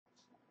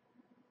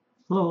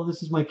Hello,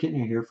 this is Mike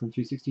Kittner here from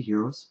 360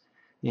 Heroes,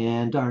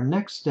 and our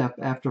next step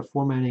after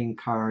formatting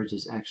cards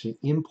is actually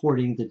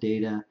importing the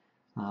data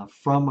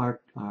from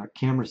our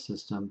camera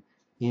system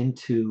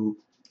into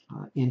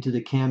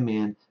the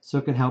CamMan so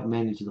it can help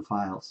manage the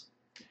files.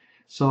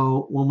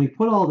 So when we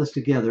put all this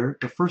together,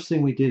 the first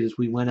thing we did is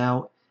we went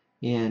out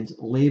and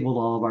labeled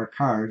all of our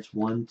cards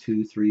 1,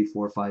 2, 3,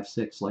 4, 5,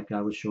 6 like I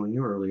was showing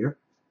you earlier.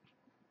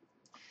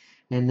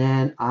 And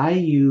then I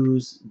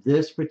use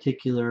this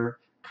particular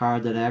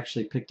card that I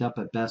actually picked up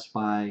at Best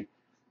Buy,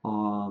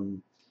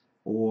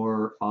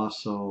 or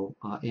also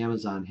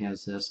Amazon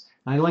has this.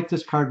 And I like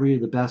this card reader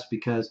the best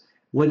because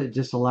what it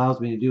just allows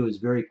me to do is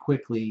very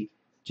quickly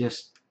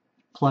just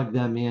plug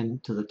them in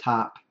to the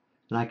top,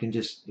 and I can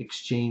just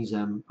exchange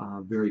them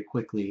very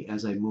quickly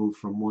as I move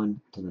from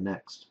one to the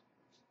next.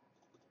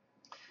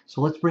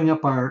 So let's bring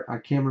up our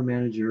Camera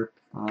Manager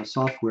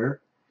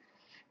software.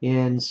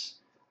 And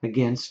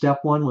again,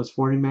 step one was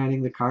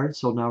formatting the card,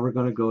 so now we're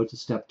going to go to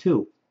step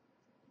two.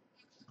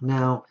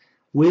 Now,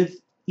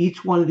 with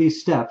each one of these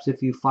steps,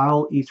 if you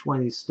follow each one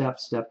of these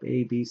steps, step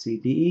A, B, C,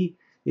 D, E,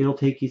 it'll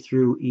take you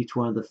through each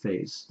one of the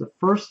phases. The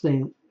first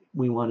thing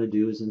we want to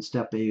do is in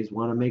step A is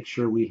want to make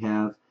sure we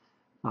have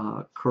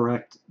the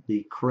correct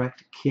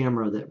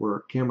camera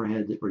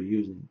head that we're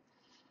using.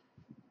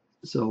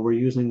 So we're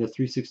using the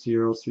 360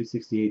 Heroes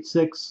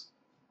 360-86,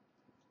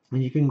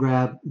 and you can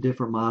grab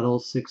different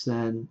models,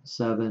 6N,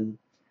 7,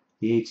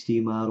 the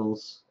HD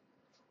models,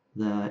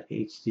 the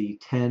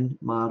HD10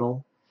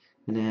 model,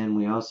 and then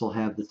we also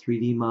have the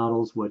 3D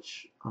models,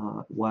 which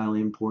while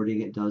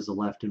importing it does the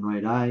left and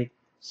right eye,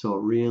 so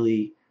it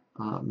really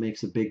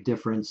makes a big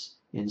difference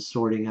in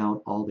sorting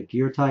out all the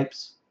gear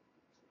types.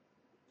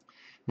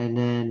 And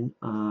then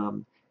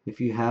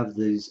if you have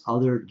these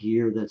other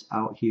gear that's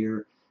out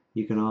here,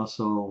 you can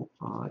also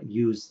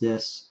use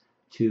this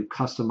to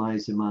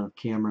customize the amount of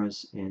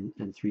cameras and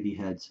 3D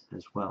heads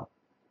as well.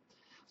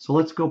 So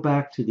let's go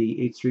back to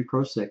the H3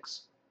 Pro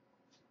 6.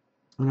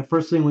 And the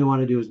first thing we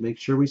want to do is make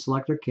sure we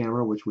select our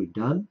camera, which we've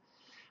done.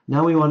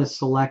 Now we want to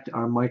select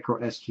our micro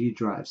SD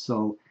drive.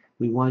 So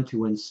we want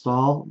to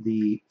install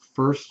the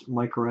first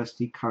micro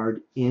SD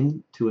card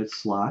into its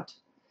slot.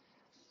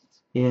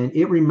 And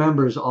it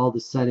remembers all the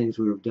settings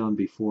we've done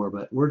before,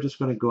 but we're just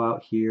going to go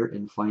out here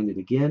and find it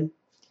again.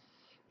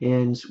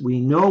 And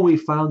we know we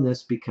found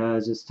this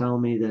because it's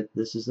telling me that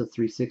this is a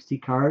 360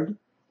 card,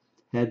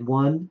 head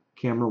 1,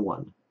 camera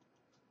 1.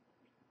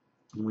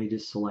 And we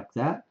just select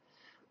that.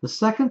 The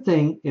second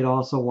thing it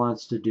also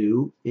wants to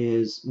do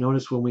is,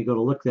 notice when we go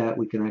to look at that,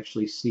 we can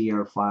actually see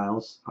our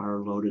files are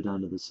loaded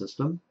onto the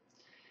system.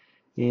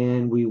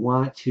 And we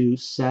want to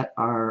set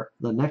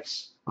the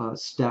next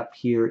step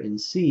here in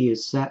C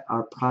is set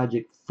our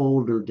project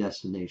folder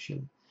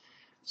destination.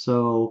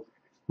 So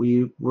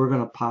we're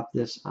going to pop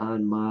this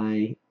on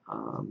my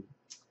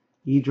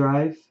E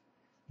drive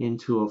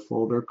into a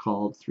folder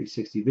called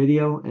 360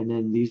 Video, and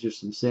then these are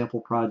some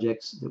sample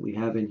projects that we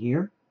have in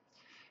here.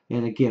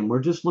 And again,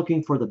 we're just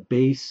looking for the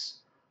base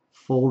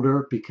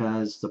folder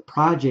because the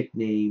project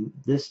name,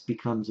 this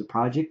becomes a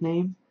project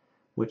name,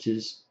 which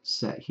is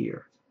set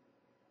here.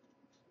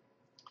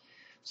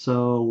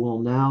 So we'll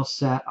now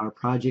set our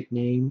project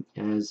name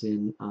as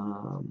in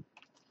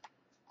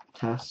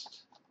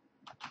test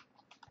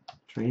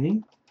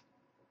training,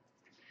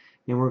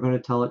 and we're going to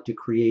tell it to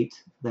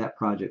create that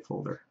project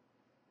folder.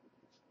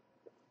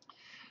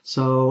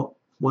 So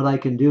what I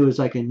can do is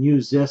I can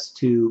use this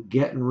to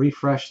get and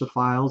refresh the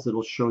files.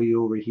 It'll show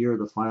you over here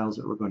the files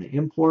that we're going to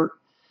import.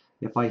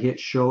 If I hit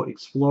Show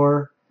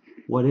Explorer,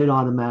 what it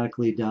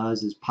automatically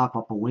does is pop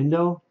up a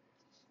window,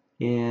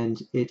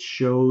 and it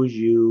shows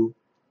you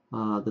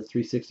the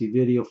 360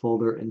 video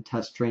folder and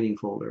test training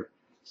folder.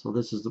 So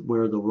this is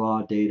where the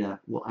raw data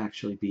will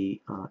actually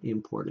be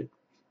imported.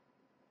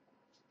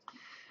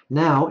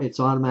 Now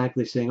it's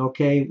automatically saying,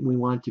 okay, we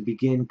want to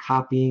begin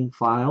copying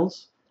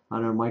files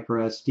on our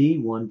micro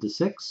SD 1 to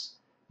 6,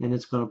 and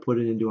it's going to put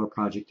it into our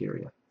project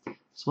area.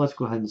 So let's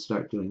go ahead and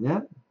start doing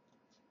that.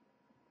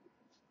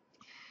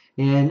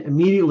 And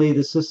immediately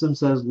the system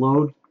says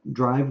load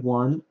drive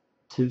 1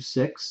 to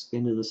 6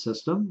 into the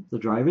system. The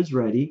drive is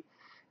ready.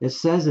 It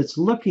says it's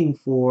looking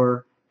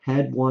for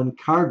head 1,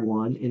 card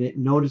 1, and it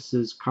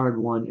notices card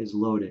 1 is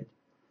loaded.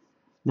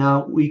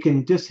 Now we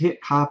can just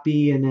hit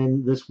copy, and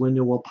then this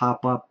window will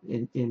pop up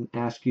and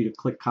ask you to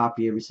click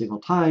copy every single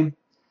time.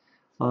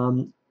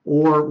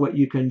 Or what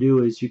you can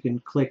do is you can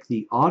click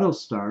the auto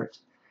start,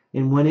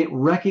 and when it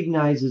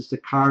recognizes the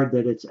card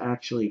that it's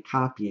actually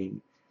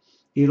copying,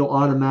 it'll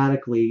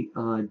automatically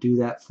do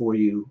that for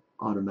you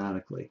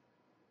automatically.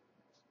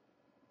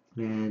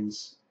 And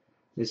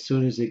as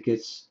soon as it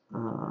gets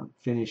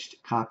finished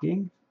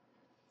copying,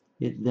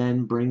 it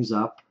then brings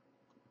up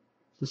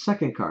the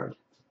second card.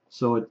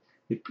 So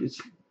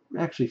it's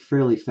actually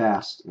fairly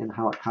fast in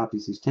how it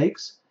copies these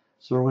takes.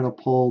 So we're going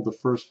to pull the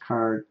first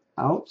card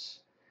out,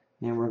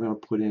 and we're going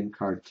to put in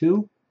card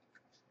 2.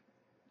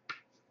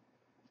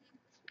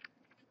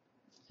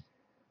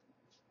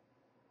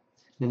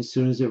 And as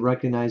soon as it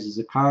recognizes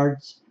the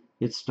cards,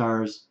 it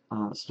starts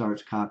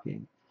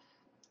copying.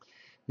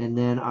 And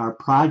then our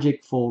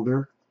project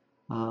folder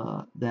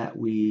that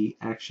we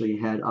actually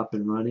had up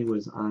and running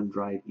was on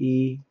drive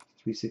E,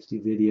 360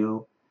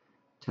 video,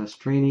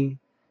 test training.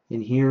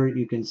 And here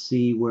you can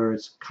see where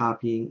it's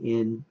copying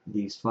in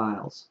these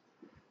files.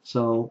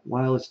 So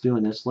while it's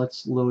doing this,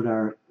 let's load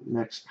our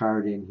next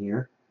card in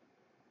here.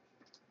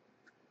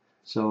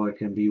 So I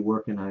can be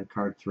working on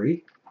card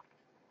 3.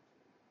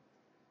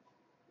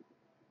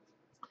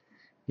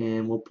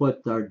 And we'll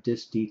put our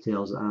disk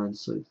details on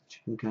so that you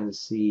can kind of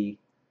see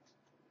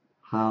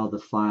how the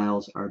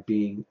files are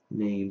being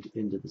named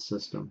into the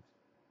system.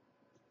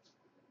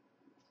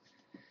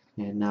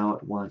 And now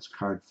it wants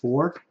card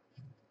 4.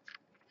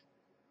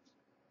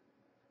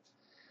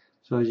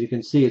 So as you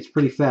can see, it's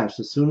pretty fast.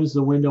 As soon as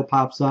the window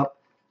pops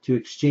up to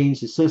exchange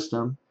the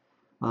system,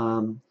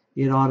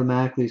 it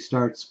automatically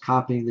starts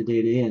copying the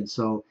data in.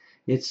 So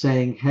it's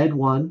saying head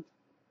 1,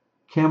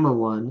 camera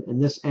 1,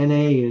 and this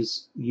NA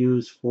is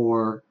used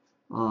for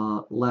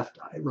left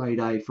eye, right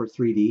eye for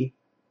 3D,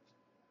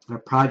 a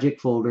project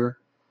folder,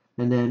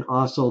 and then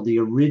also the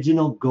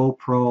original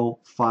GoPro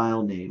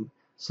file name.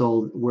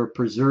 So we're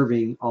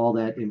preserving all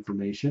that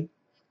information.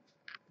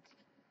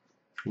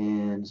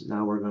 And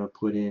now we're going to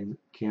put in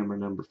camera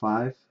number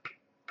 5,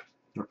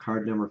 or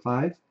card number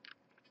 5.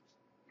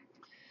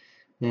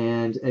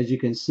 And as you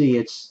can see,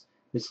 it's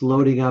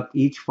loading up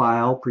each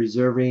file,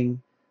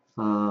 preserving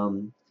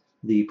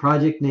the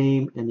project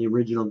name and the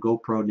original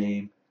GoPro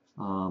name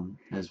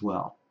as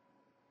well.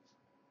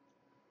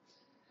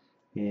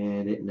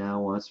 And it now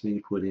wants me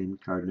to put in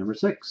card number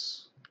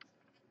 6.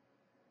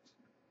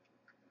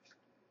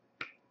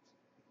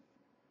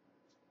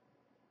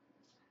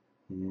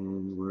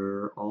 And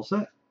we're all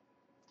set.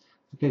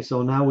 Okay,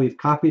 so now we've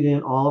copied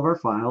in all of our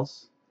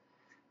files.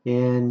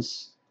 And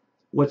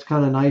what's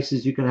kind of nice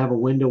is you can have a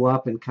window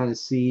up and kind of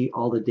see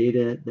all the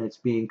data that's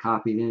being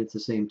copied in at the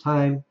same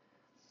time.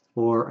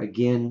 Or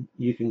again,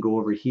 you can go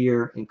over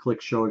here and click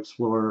Show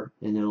Explorer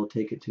and it'll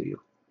take it to you.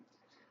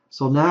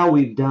 So now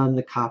we've done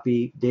the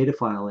copy data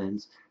file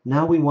ins.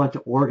 Now we want to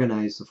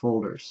organize the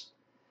folders.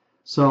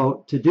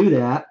 So to do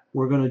that,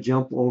 we're going to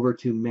jump over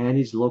to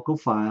Manage Local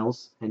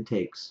Files and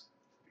Takes.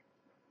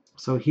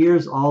 So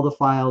here's all the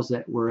files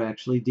that we're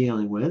actually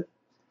dealing with.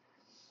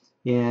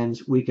 And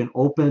we can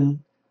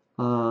open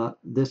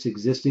this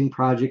existing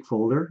project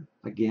folder.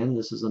 Again,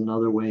 this is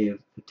another way of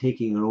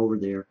taking it over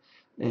there.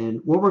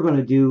 And what we're going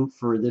to do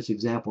for this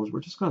example is we're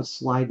just going to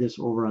slide this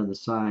over on the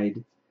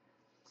side.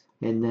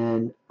 And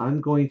then I'm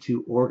going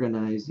to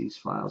organize these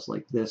files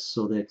like this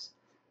so that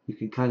you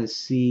can kind of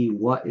see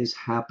what is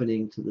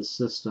happening to the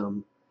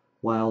system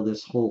while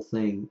this whole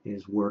thing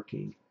is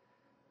working.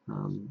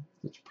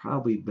 It's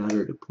probably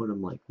better to put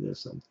them like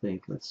this, I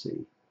think. Let's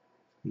see.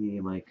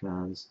 Medium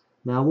icons.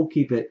 Now we'll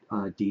keep it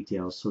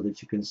details so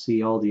that you can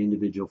see all the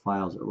individual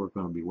files that we're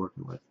going to be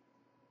working with.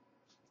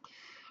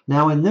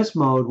 Now in this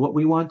mode, what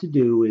we want to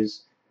do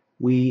is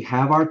we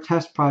have our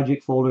test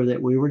project folder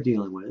that we were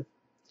dealing with,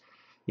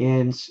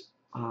 and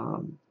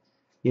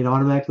it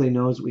automatically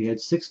knows we had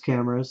 6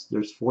 cameras,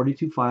 there's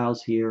 42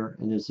 files here,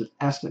 and there's an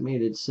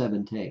estimated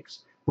 7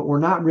 takes. But we're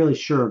not really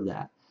sure of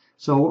that.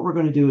 So what we're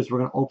going to do is we're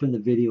going to open the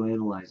video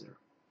analyzer.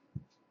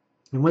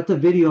 And what the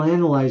video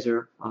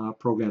analyzer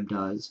program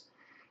does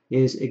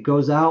is it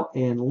goes out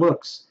and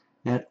looks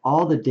at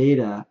all the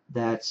data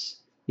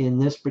that's in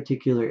this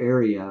particular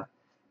area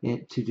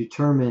and to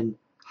determine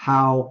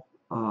how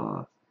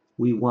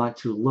we want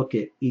to look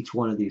at each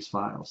one of these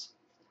files.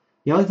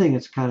 The other thing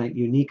that's kind of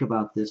unique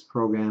about this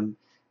program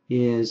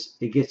is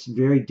it gets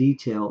very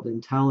detailed in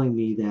telling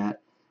me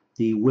that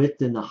the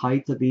width and the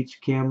height of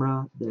each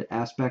camera, the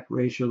aspect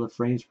ratio, the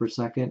frames per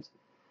second.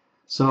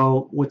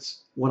 So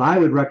what I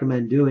would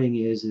recommend doing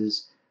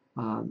is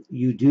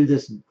you do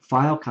this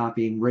file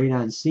copying right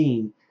on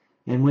scene,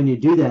 and when you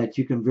do that,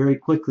 you can very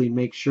quickly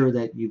make sure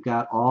that you've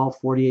got all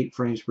 48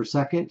 frames per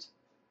second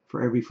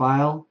for every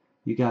file.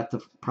 You got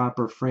the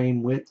proper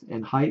frame width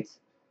and height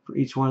for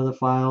each one of the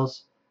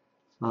files,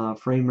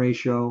 frame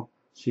ratio,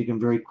 so you can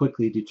very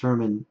quickly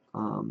determine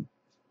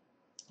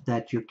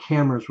that your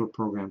cameras were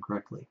programmed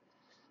correctly.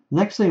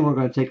 Next thing we're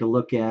going to take a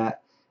look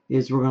at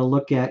is we're going to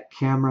look at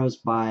cameras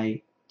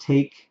by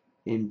take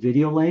in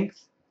video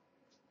length,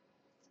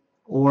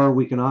 or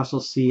we can also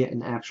see it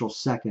in actual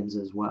seconds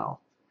as well.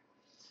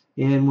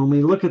 And when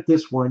we look at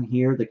this one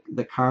here,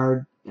 the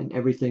card and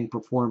everything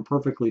performed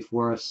perfectly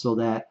for us, so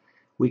that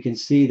we can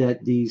see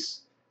that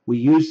we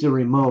used the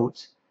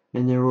remote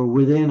and they were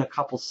within a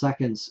couple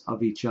seconds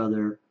of each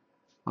other,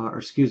 or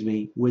excuse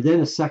me,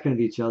 within a second of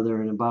each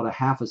other and about a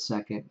half a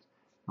second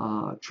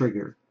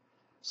trigger.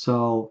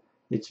 So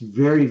it's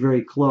very,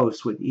 very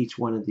close with each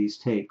one of these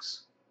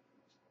takes.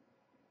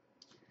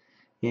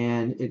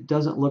 And it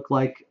doesn't look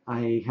like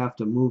I have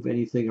to move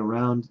anything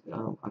around.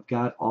 I've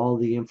got all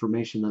the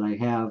information that I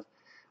have.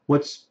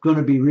 What's going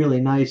to be really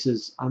nice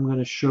is I'm going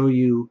to show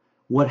you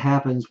what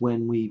happens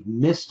when we've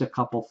missed a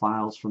couple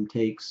files from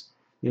takes.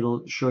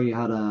 It'll show you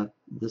how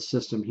the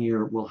system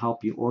here will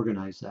help you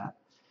organize that.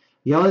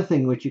 The other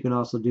thing which you can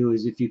also do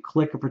is if you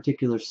click a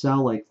particular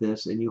cell like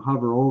this and you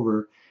hover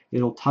over,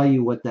 it'll tell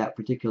you what that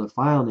particular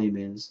file name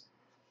is.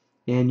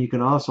 And you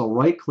can also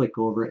right click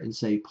over it and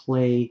say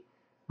play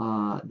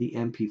the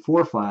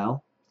MP4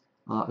 file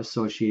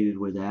associated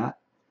with that.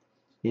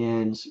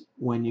 And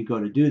when you go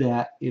to do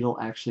that, it'll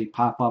actually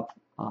pop up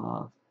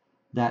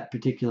that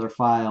particular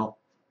file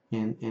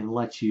and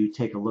let you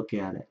take a look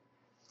at it.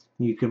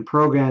 You can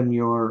program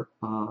your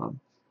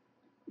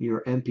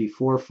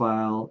MP4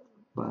 file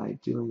by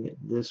doing it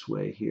this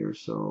way here.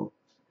 So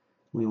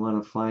we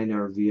want to find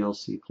our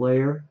VLC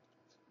player.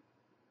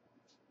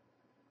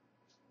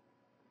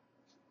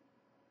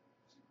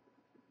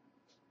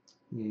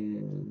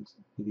 And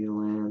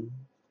VLAN.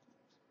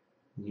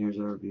 And here's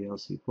our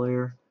VLC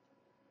player.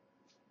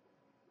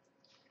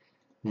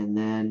 And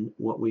then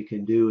what we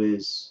can do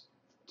is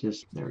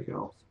just, there we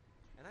go.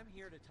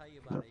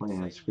 Play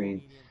on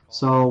screen.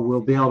 So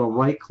we'll be able to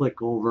right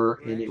click over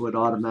and it would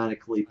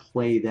automatically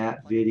play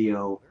that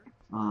video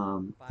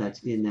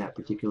that's in that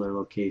particular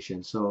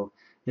location. So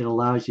it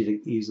allows you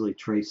to easily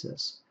trace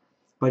this.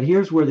 But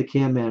here's where the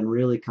CamMan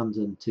really comes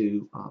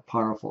into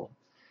powerful.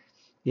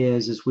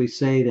 Is we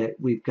say that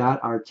we've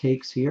got our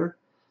takes here,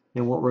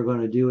 and what we're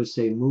going to do is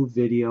say move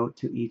video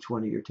to each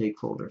one of your take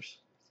folders.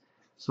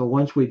 So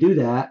once we do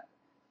that,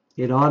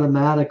 it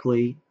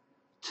automatically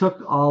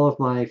took all of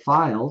my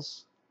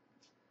files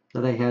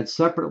that I had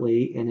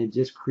separately and it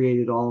just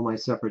created all of my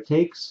separate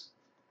takes.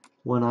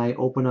 When I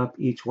open up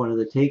each one of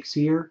the takes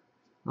here,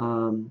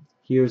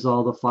 here's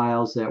all the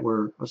files that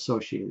were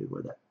associated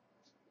with it.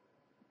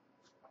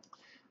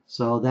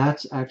 So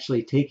that's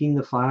actually taking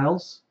the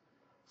files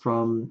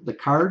from the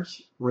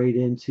cards right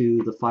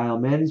into the file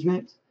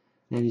management,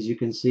 and as you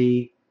can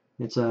see,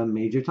 it's a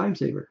major time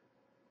saver.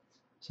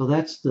 So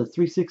that's the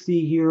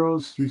 360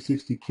 Heroes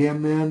 360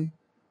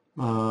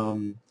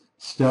 CamMan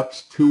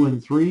steps 2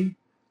 and 3,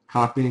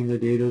 copying the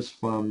data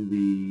from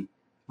the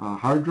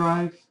hard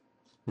drive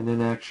and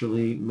then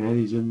actually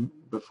managing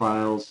the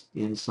files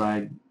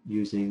inside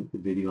using the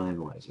video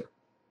analyzer.